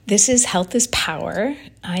This is Health is Power.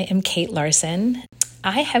 I am Kate Larson.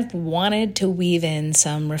 I have wanted to weave in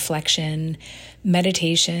some reflection,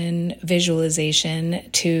 meditation, visualization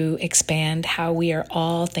to expand how we are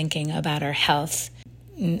all thinking about our health.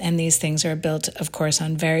 And these things are built, of course,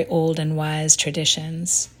 on very old and wise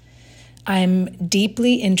traditions. I'm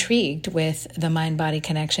deeply intrigued with the mind-body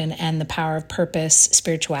connection and the power of purpose,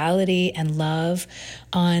 spirituality, and love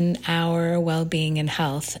on our well-being and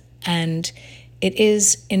health. And it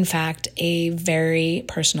is, in fact, a very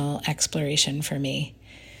personal exploration for me.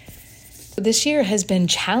 This year has been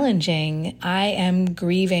challenging. I am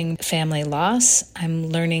grieving family loss. I'm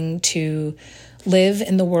learning to live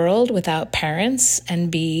in the world without parents and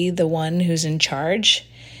be the one who's in charge,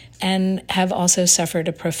 and have also suffered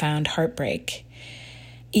a profound heartbreak.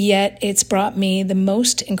 Yet it's brought me the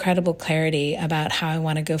most incredible clarity about how I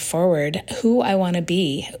want to go forward, who I want to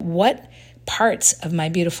be, what parts of my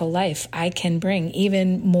beautiful life I can bring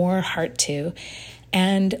even more heart to,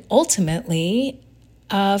 and ultimately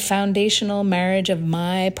a foundational marriage of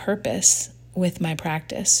my purpose with my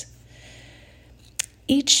practice.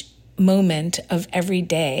 Each moment of every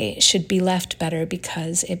day should be left better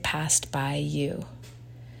because it passed by you.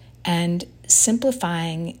 And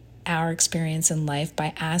simplifying our experience in life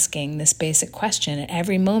by asking this basic question at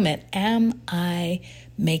every moment: am I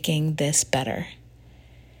making this better?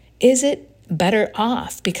 Is it better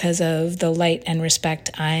off because of the light and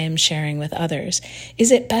respect I am sharing with others?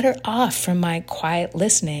 Is it better off from my quiet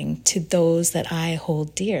listening to those that I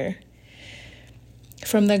hold dear?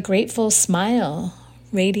 From the grateful smile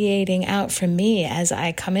radiating out from me as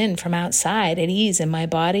I come in from outside at ease in my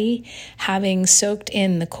body, having soaked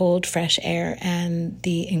in the cold, fresh air and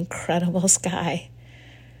the incredible sky.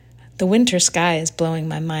 The winter sky is blowing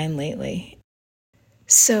my mind lately.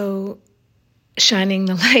 So, shining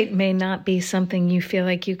the light may not be something you feel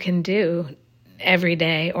like you can do every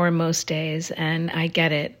day or most days, and I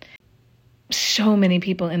get it. So many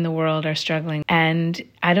people in the world are struggling, and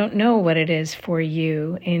I don't know what it is for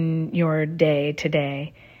you in your day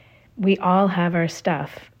today. We all have our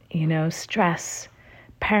stuff, stress,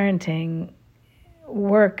 parenting,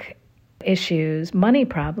 work issues, money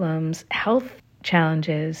problems, health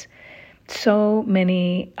challenges, so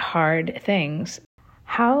many hard things.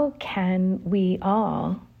 How can we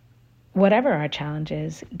all, whatever our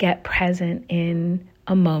challenges, get present in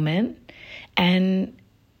a moment and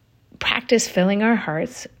practice filling our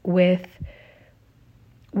hearts with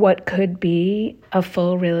what could be a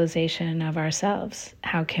full realization of ourselves?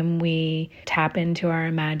 How can we tap into our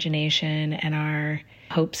imagination and our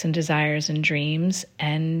hopes and desires and dreams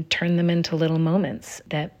and turn them into little moments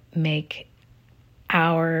that make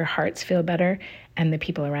our hearts feel better and the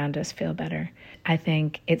people around us feel better? I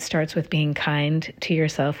think it starts with being kind to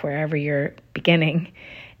yourself wherever you're beginning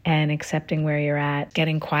and accepting where you're at,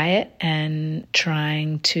 getting quiet and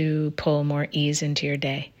trying to pull more ease into your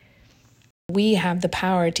day. We have the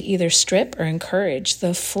power to either strip or encourage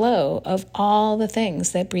the flow of all the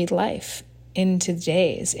things that breathe life into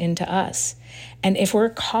days, into us. And if we're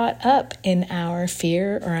caught up in our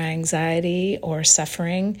fear or anxiety or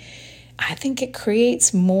suffering, I think it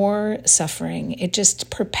creates more suffering. It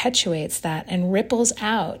just perpetuates that and ripples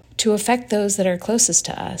out to affect those that are closest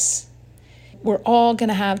to us. We're all going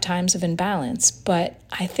to have times of imbalance, but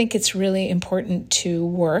I think it's really important to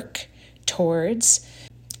work towards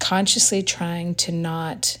consciously trying to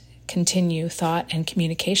not continue thought and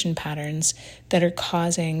communication patterns that are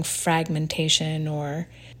causing fragmentation or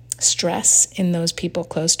stress in those people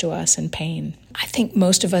close to us and pain. I think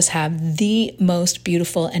most of us have the most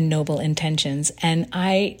beautiful and noble intentions, and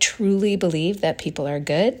I truly believe that people are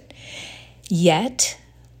good. Yet,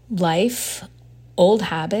 life, old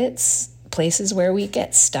habits, places where we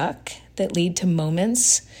get stuck that lead to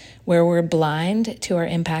moments where we're blind to our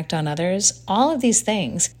impact on others, all of these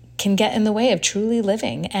things can get in the way of truly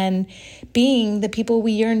living and being the people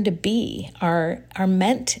we yearn to be, are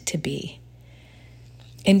meant to be.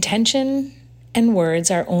 Intention and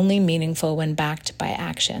words are only meaningful when backed by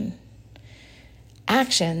action.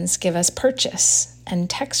 Actions give us purchase and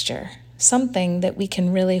texture, something that we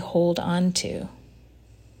can really hold on to.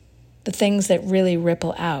 The things that really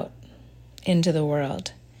ripple out into the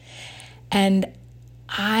world. And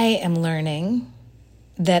I am learning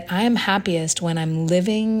that I am happiest when I'm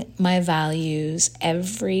living my values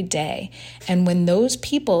every day. And when those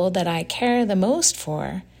people that I care the most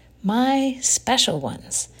for, my special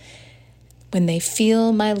ones, when they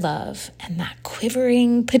feel my love and that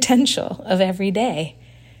quivering potential of every day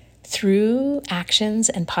through actions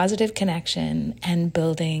and positive connection and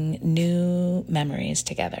building new memories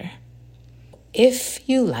together. If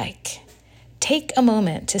you like, take a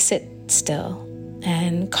moment to sit still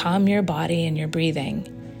and calm your body and your breathing.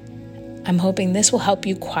 I'm hoping this will help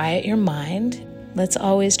you quiet your mind. Let's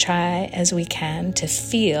always try as we can to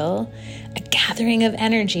feel a gathering of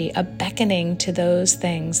energy, a beckoning to those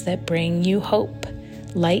things that bring you hope,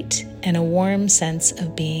 light, and a warm sense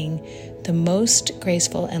of being the most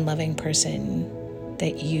graceful and loving person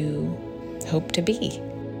that you hope to be.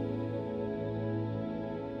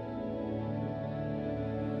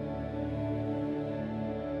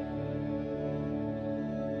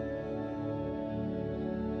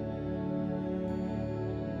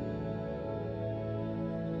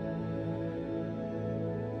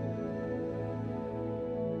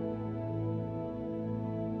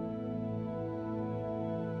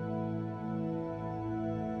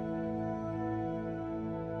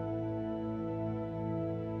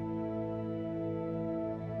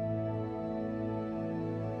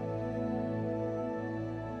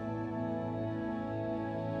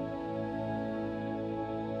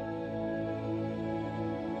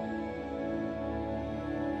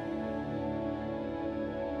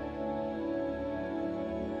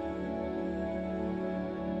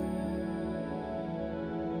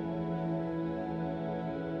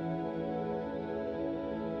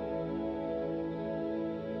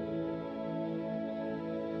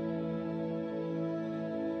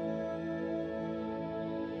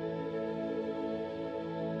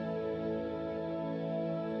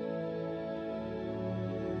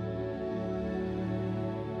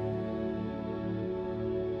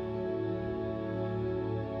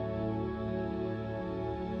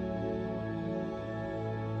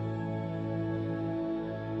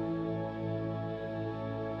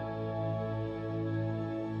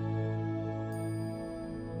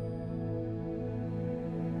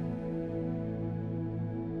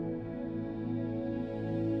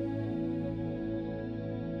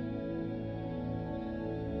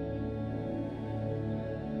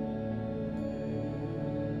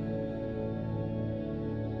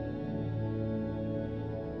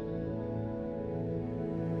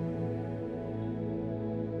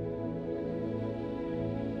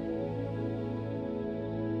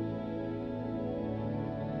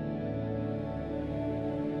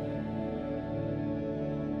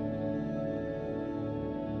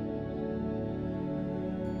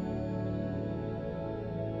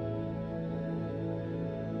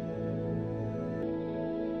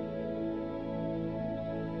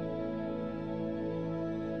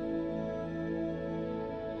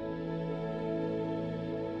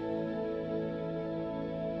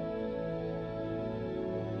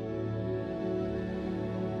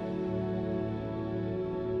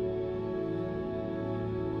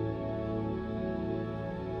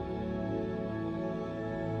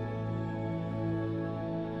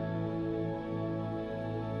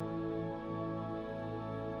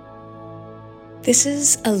 This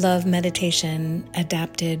is a love meditation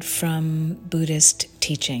adapted from Buddhist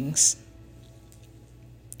teachings.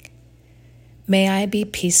 May I be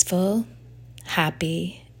peaceful,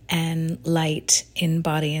 happy, and light in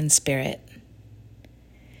body and spirit.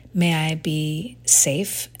 May I be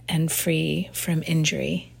safe and free from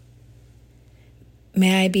injury.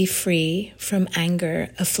 May I be free from anger,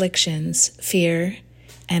 afflictions, fear,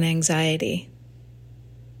 and anxiety.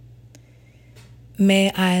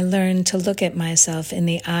 May I learn to look at myself in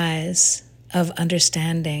the eyes of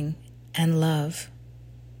understanding and love.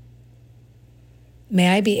 May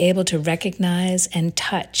I be able to recognize and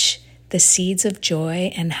touch the seeds of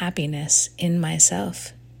joy and happiness in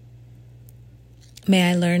myself.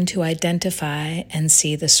 May I learn to identify and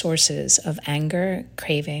see the sources of anger,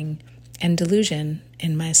 craving, and delusion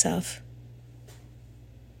in myself.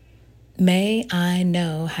 May I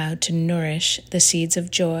know how to nourish the seeds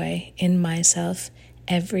of joy in myself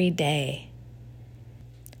every day.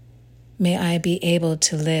 May I be able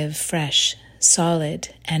to live fresh,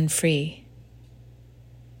 solid, and free.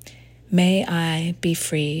 May I be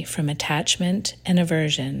free from attachment and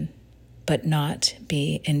aversion, but not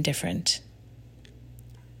be indifferent.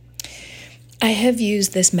 I have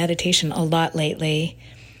used this meditation a lot lately.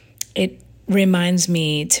 It reminds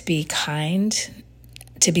me to be kind,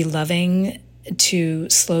 to be loving, to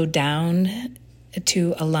slow down,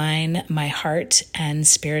 to align my heart and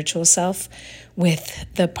spiritual self with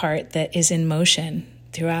the part that is in motion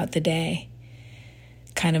throughout the day.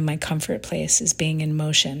 Kind of my comfort place is being in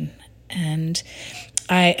motion. And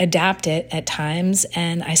I adapt it at times,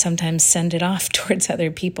 and I sometimes send it off towards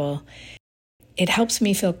other people. It helps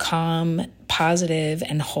me feel calm, positive,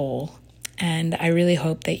 and whole. And I really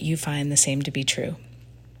hope that you find the same to be true.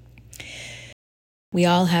 We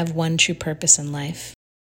all have one true purpose in life,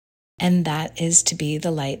 and that is to be the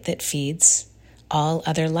light that feeds all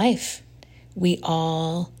other life, We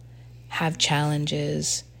all have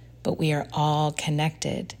challenges, but we are all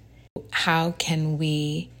connected. How can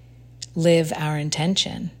we live our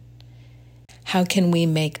intention? How can we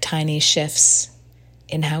make tiny shifts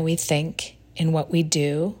in how we think, in what we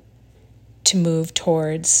do, to move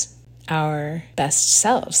towards our best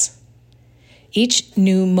selves? Each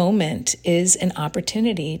new moment is an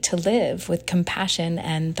opportunity to live with compassion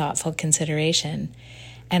and thoughtful consideration.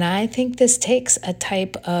 And I think this takes a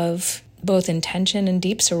type of both intention and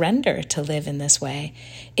deep surrender to live in this way.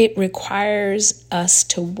 It requires us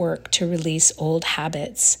to work to release old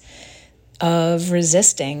habits of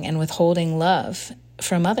resisting and withholding love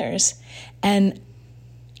from others. And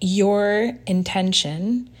your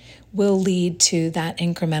intention will lead to that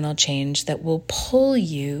incremental change that will pull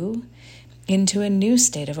you into a new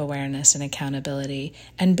state of awareness and accountability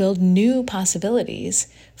and build new possibilities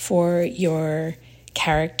for your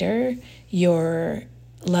character, your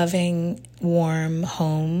loving, warm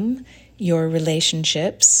home, your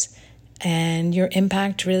relationships, and your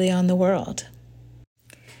impact really on the world.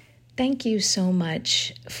 Thank you so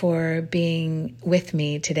much for being with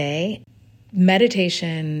me today.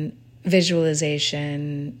 Meditation,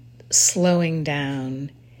 visualization, slowing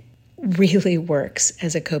down really works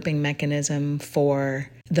as a coping mechanism for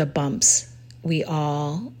the bumps we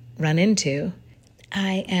all run into.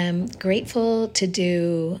 I am grateful to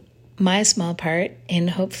do my small part in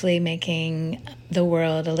hopefully making the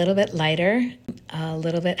world a little bit lighter, a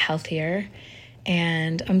little bit healthier.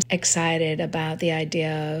 And I'm excited about the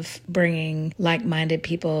idea of bringing like-minded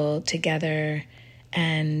people together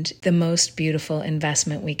and the most beautiful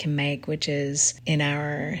investment we can make, which is in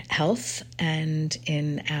our health and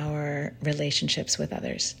in our relationships with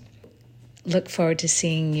others. Look forward to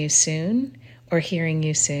seeing you soon or hearing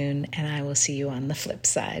you soon, and I will see you on the flip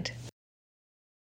side.